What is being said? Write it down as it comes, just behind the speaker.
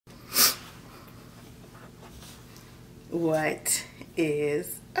What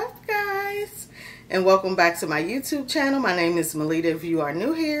is up, guys? And welcome back to my YouTube channel. My name is Melita if you are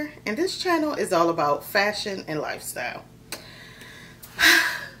new here, and this channel is all about fashion and lifestyle.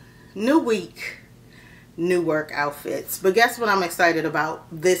 New week, new work outfits. But guess what I'm excited about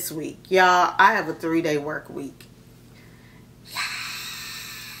this week? Y'all, I have a 3-day work week.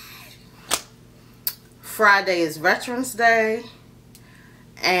 Friday is Veterans Day,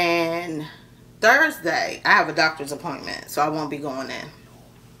 and Thursday I have a doctor's appointment, so I won't be going in.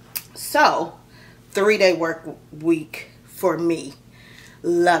 So 3-day work week for me.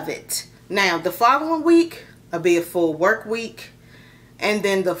 Love it. Now the following week will be a full work week, and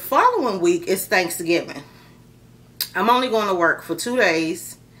then the following week is Thanksgiving. I'm only going to work for 2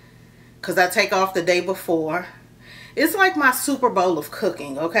 days because I take off the day before. It's like my Super Bowl of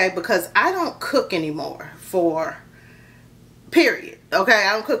cooking, okay? Because I don't cook anymore for period. Okay,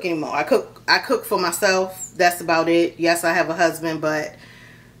 I don't cook anymore. I cook for myself. That's about it. Yes, I have a husband, but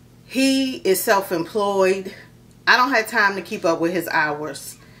he is self-employed. I don't have time to keep up with his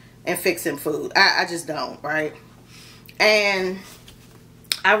hours and fixing food. I just don't, right? And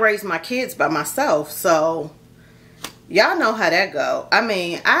I raise my kids by myself, so y'all know how that go. I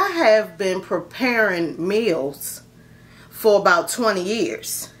mean, I have been preparing meals for about 20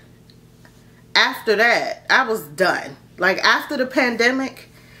 years. After that, I was done. Like, after the pandemic,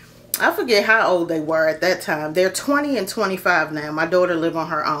 I forget how old they were at that time. They're 20 and 25 now. My daughter lives on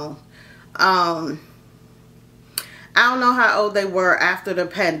her own. I don't know how old they were after the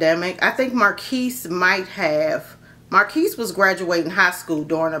pandemic. I think Marquise was graduating high school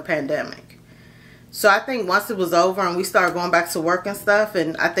during the pandemic. So I think once it was over and we started going back to work and stuff,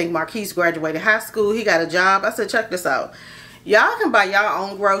 and I think Marquise graduated high school, he got a job. I said, check this out. Y'all can buy y'all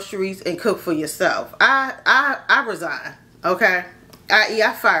own groceries and cook for yourself. I resigned, okay?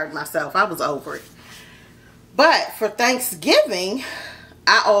 I fired myself. I was over it. But for Thanksgiving,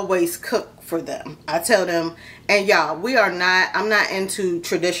 I always cook for them. I tell them, and y'all, I'm not into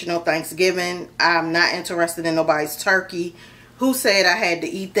traditional Thanksgiving. I'm not interested in nobody's turkey. Who said I had to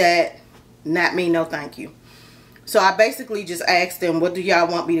eat that? Not me, no thank you. So I basically just asked them, what do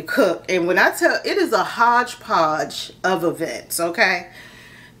y'all want me to cook? And when I tell, it is a hodgepodge of events, okay?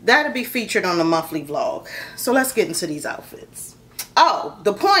 That'll be featured on the monthly vlog. So let's get into these outfits. Oh,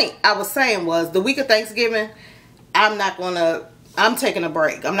 the point I was saying was the week of Thanksgiving, I'm taking a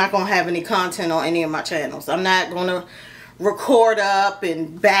break. I'm not going to have any content on any of my channels. I'm not going to record up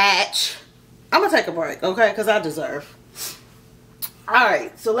and batch. I'm going to take a break, okay? Because I deserve.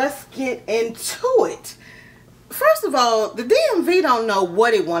 Alright, so let's get into it. First of all, the DMV don't know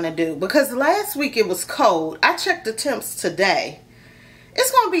what it want to do, because last week it was cold. I checked the temps today.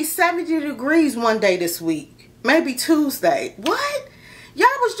 It's going to be 70 degrees one day this week. Maybe Tuesday. What? Y'all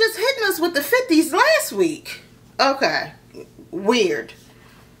was just hitting us with the 50s last week. Okay. Weird.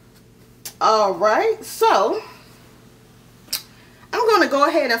 Alright, so I'm going to go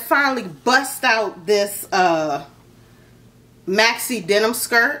ahead and finally bust out this maxi denim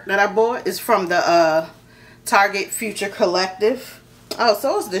skirt that I bought. It's from the Target Future Collective. Oh,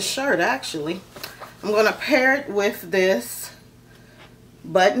 so is this shirt actually. I'm going to pair it with this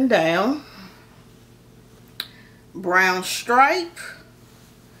button down, brown stripe,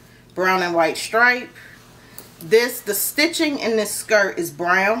 brown and white stripe. The stitching in this skirt is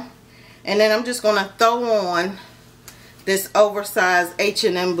brown, and then I'm just going to throw on this oversized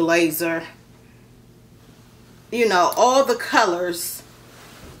H&M blazer. You know, all the colors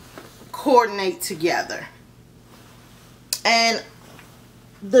coordinate together. And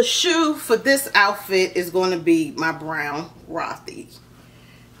the shoe for this outfit is going to be my brown Rothy.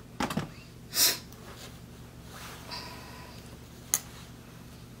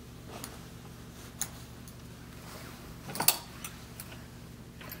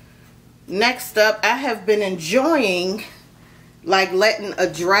 Next up, I have been enjoying like letting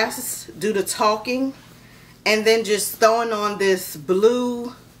a dress do the talking, and then just throwing on this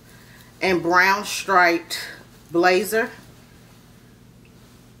blue and brown striped blazer.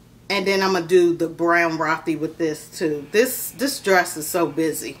 And then I'm going to do the brown Rothy with this too. This dress is so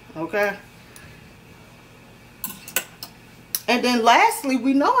busy, okay? And then lastly,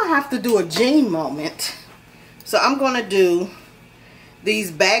 we know I have to do a jean moment. So I'm going to do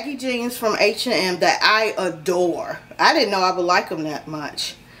these baggy jeans from H&M that I adore. I didn't know I would like them that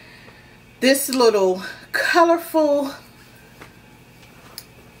much. This little colorful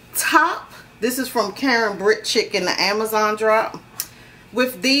top. This is from Karen Britt Chick in the Amazon drop.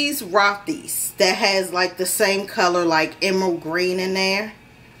 With these Rothys that has like the same color, like emerald green in there.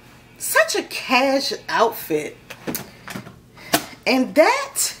 Such a cash outfit. And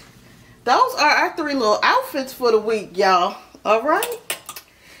that those are our 3 little outfits for the week, y'all. All right.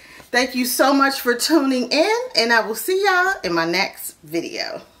 Thank you so much for tuning in, and I will see y'all in my next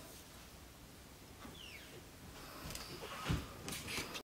video.